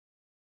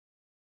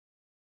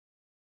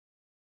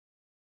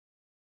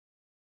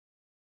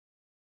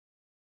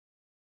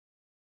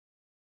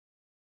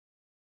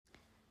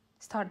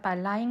Start by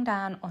lying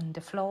down on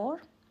the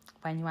floor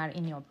when you are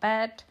in your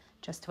bed,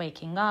 just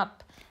waking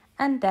up.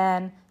 And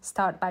then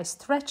start by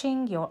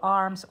stretching your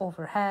arms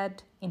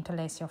overhead,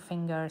 interlace your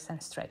fingers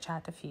and stretch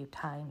out a few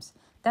times.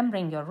 Then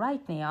bring your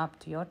right knee up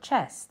to your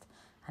chest.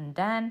 And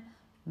then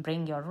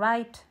bring your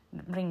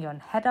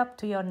head up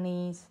to your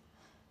knees.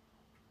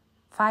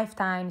 5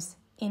 times.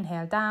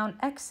 Inhale down,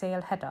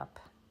 exhale, head up.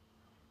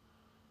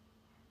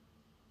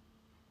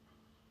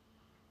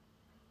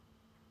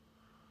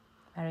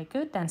 Very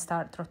good. Then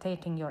start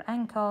rotating your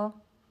ankle.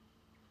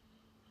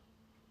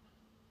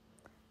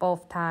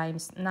 Both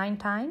times, 9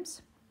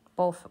 times,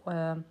 both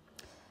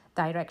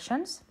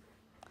directions.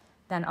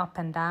 Then up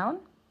and down.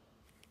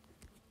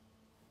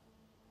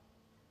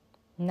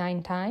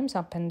 9 times,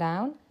 up and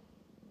down.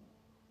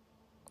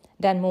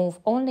 Then move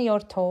only your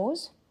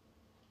toes.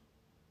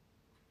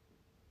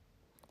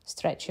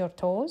 Stretch your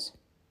toes.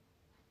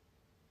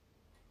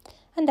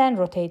 And then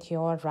rotate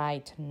your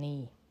right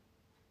knee.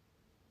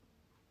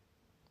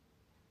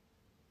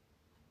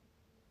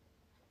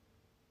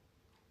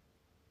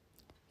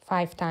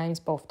 Five times,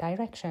 both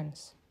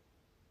directions.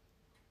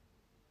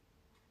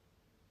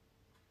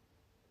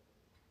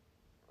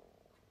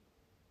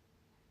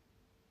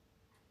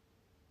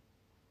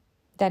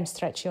 Then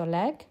stretch your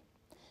leg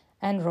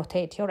and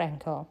rotate your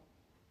ankle.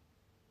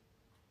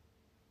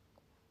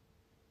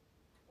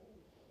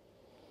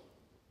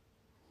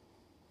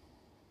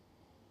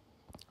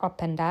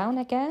 Up and down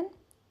again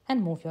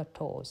and move your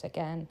toes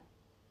again.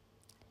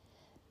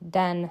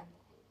 Then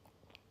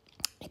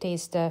it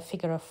is the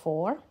figure of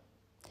 4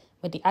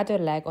 with the other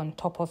leg on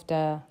top of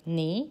the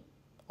knee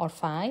or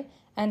thigh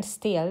and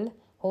still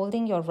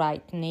holding your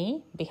right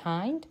knee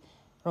behind,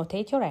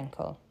 rotate your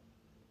ankle.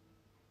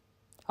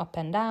 Up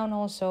and down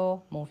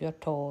also, move your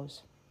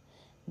toes.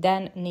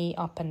 Then knee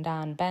up and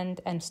down, bend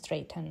and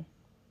straighten.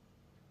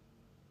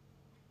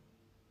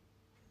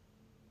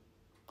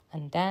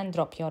 And then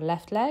drop your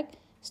left leg,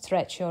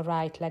 stretch your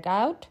right leg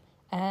out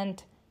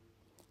and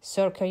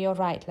circle your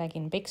right leg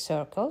in big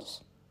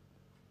circles,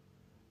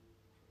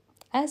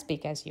 as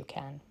big as you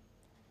can.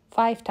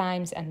 5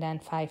 times and then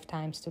 5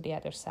 times to the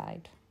other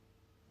side.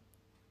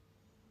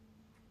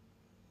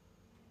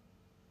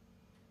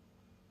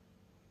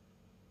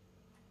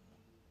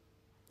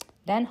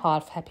 Then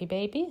half happy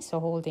baby, so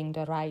holding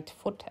the right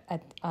foot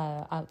at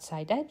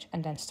outside edge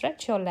and then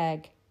stretch your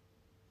leg.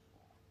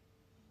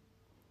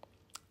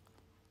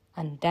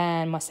 And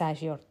then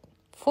massage your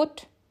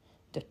foot,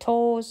 the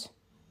toes,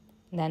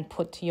 then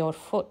put your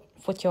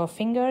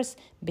fingers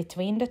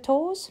between the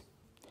toes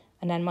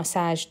and then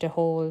massage the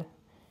whole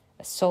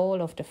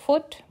sole of the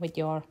foot with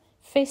your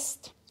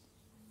fist.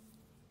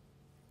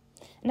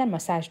 And then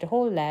massage the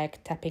whole leg,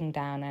 tapping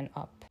down and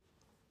up.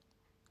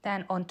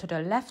 Then onto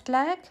the left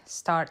leg,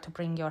 start to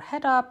bring your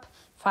head up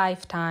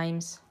 5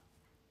 times.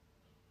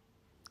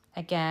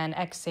 Again,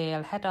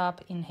 exhale, head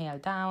up, inhale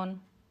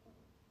down.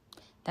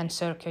 Then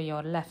circle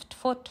your left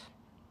foot.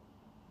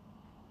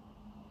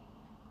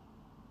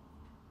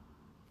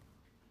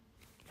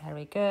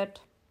 Very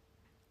good.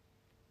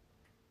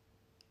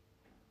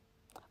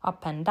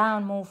 Up and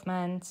down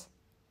movements.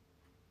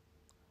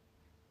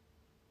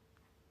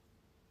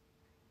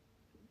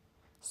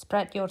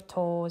 Spread your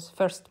toes.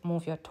 First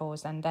move your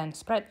toes and then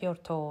spread your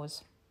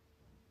toes.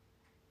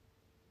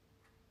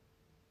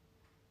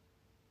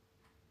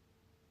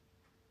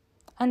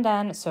 And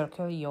then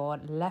circle your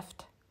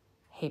left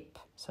hip,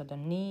 so the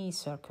knee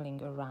circling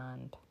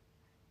around.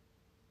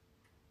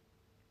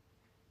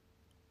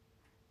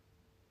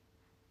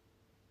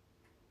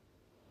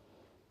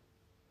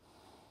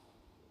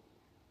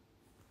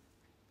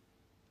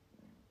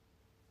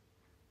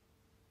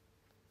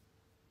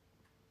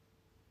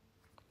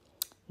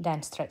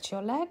 Then stretch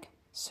your leg,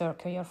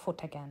 circle your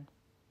foot again.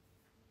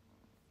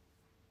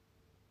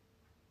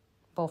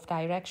 Both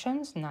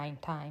directions, 9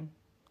 times.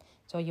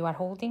 So you are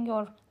holding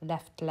your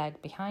left leg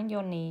behind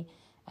your knee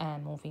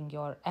and moving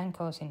your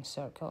ankles in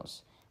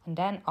circles. And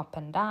then up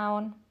and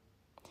down,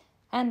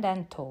 and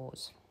then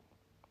toes.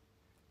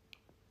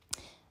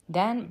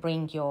 Then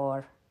bring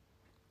your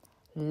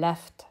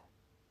left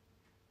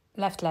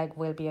leg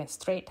will be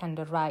straight and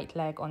the right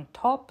leg on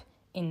top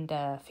in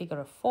the figure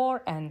of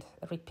 4 and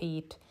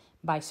repeat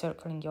by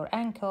circling your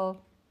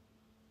ankle,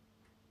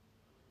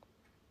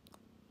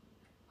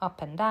 up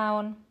and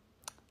down,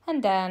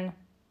 and then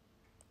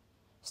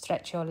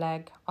stretch your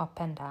leg up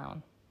and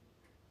down.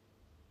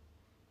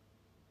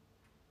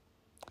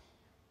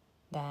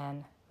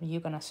 Then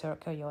you're gonna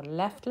circle your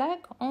left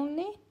leg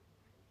only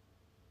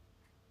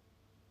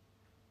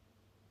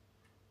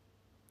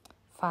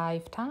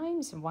 5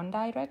 times one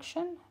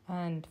direction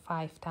and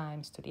 5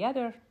 times to the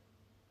other.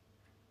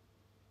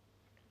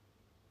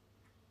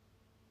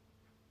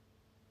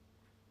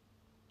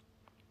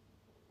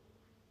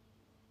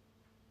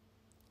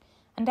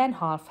 And then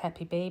half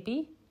happy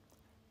baby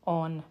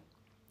on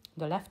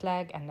the left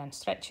leg and then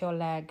stretch your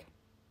leg.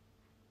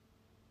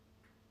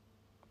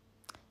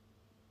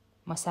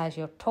 Massage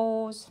your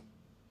toes.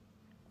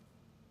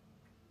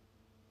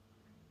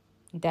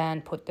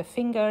 Then put the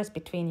fingers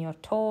between your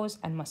toes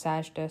and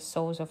massage the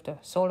sole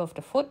of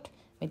the foot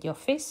with your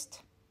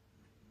fist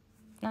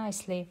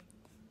nicely.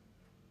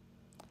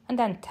 And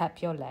then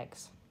tap your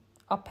legs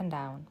up and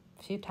down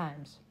a few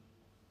times.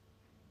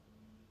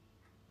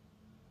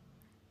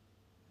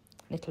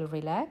 Little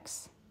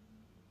relax.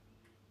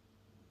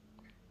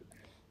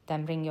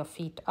 Then bring your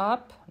feet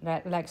up,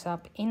 legs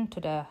up into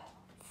the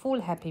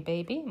full happy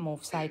baby.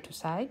 Move side to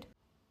side.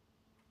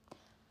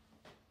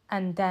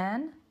 And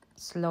then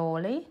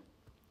slowly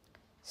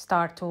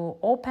start to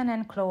open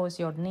and close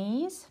your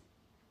knees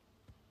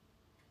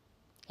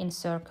in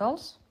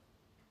circles.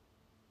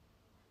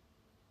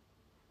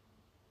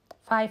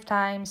 5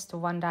 times to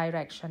one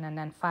direction and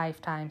then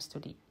 5 times to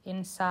the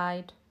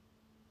inside.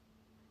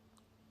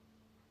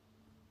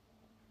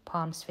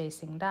 Palms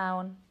facing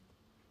down.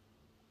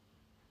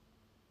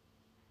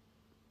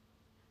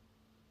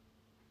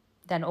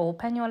 Then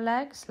open your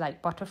legs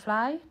like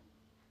butterfly,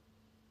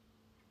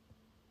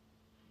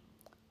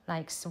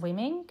 like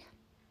swimming.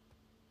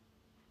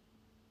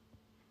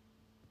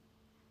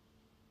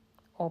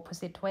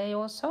 Opposite way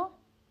also.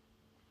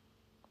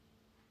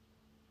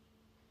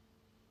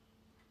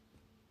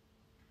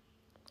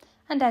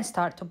 And then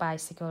start to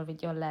bicycle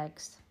with your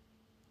legs,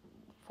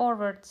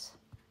 forwards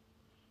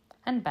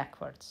and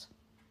backwards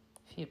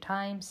a few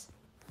times.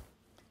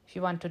 If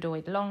you want to do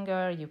it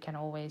longer, you can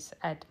always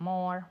add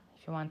more.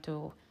 If you want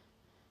to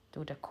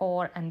do the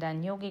core, and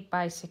then yogic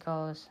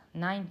bicycles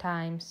 9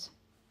 times.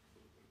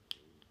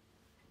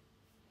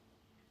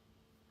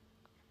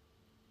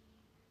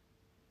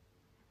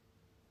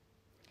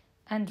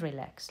 And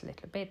relax a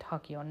little bit,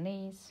 hug your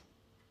knees.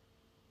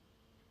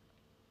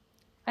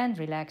 And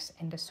relax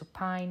in the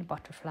supine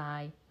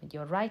butterfly with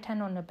your right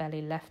hand on the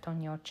belly, left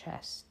on your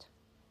chest.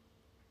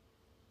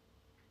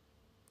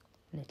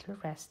 Little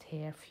rest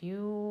here,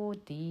 few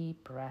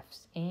deep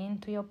breaths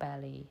into your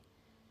belly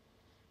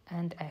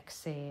and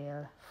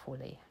exhale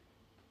fully.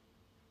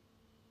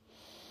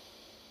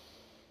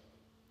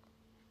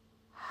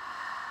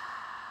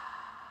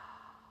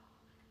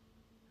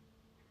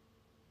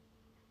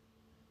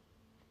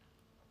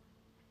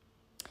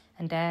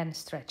 And then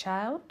stretch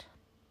out.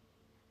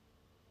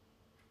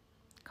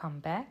 Come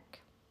back.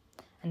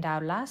 And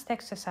our last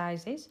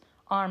exercise is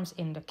arms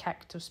in the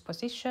cactus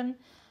position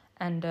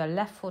and the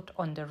left foot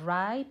on the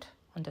right,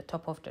 on the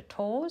top of the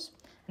toes.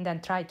 And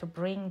then try to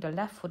bring the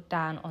left foot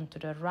down onto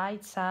the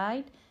right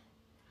side,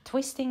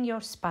 twisting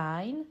your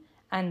spine,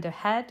 and the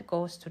head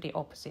goes to the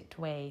opposite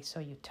way. So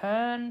you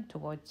turn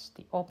towards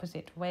the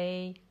opposite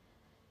way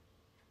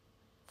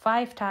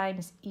 5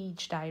 times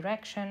each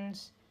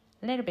directions.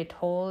 A little bit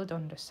hold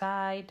on the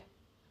side.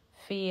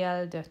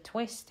 Feel the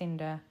twist in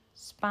the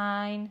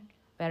spine,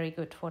 very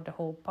good for the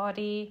whole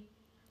body.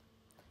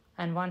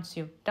 And once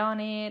you've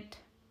done it,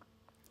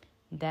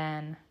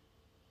 then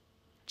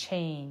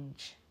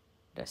change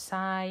the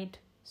side.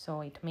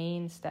 So it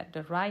means that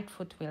the right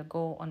foot will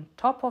go on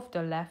top of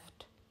the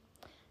left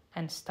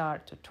and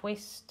start to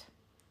twist.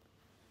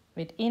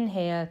 With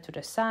inhale to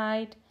the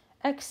side,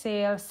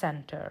 exhale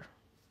center.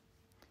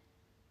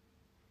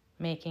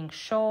 Making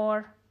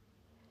sure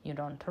you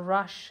don't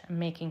rush,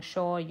 making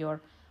sure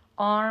your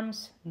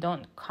arms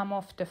don't come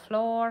off the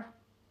floor.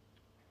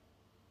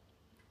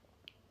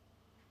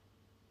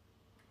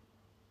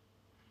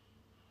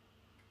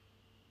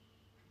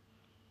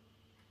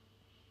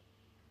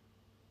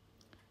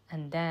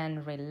 And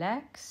then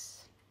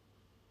relax.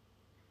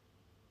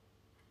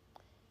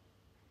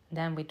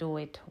 Then we do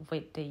it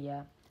with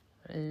the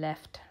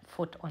left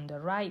foot on the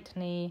right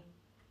knee.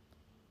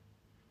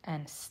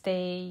 And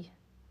stay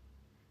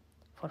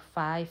for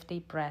 5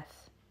 deep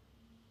breaths,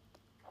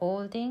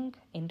 holding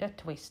in the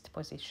twist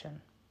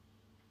position.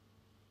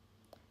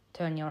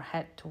 Turn your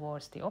head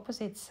towards the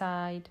opposite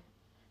side,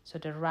 so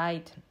the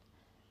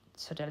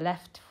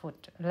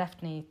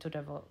left knee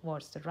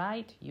towards the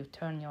right. You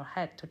turn your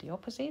head to the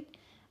opposite,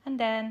 and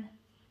then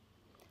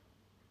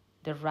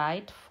the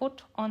right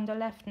foot on the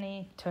left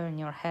knee. Turn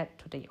your head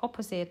to the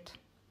opposite.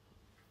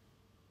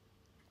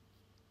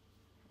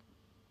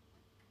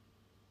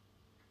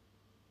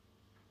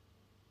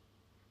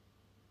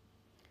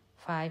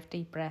 Five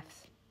deep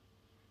breaths.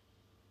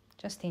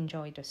 Just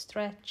enjoy the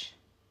stretch.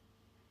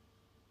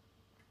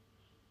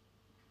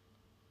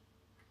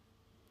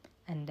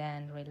 And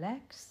then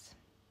relax.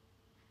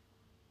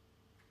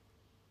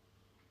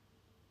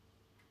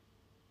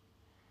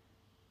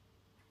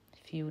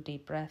 Few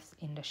deep breaths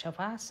in the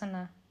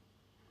Shavasana.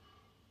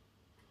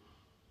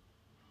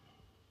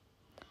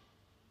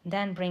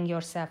 Then bring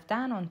yourself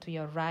down onto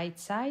your right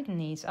side,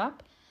 knees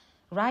up.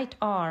 Right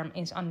arm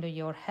is under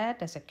your head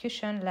as a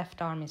cushion,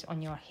 left arm is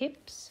on your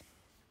hips.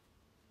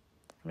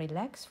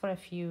 Relax for a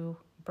few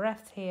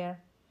breaths here.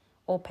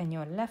 Open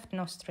your left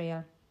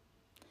nostril.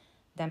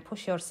 Then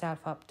push yourself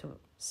up to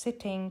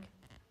sitting.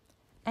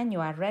 And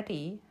you are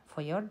ready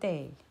for your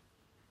day.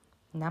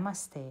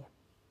 Namaste.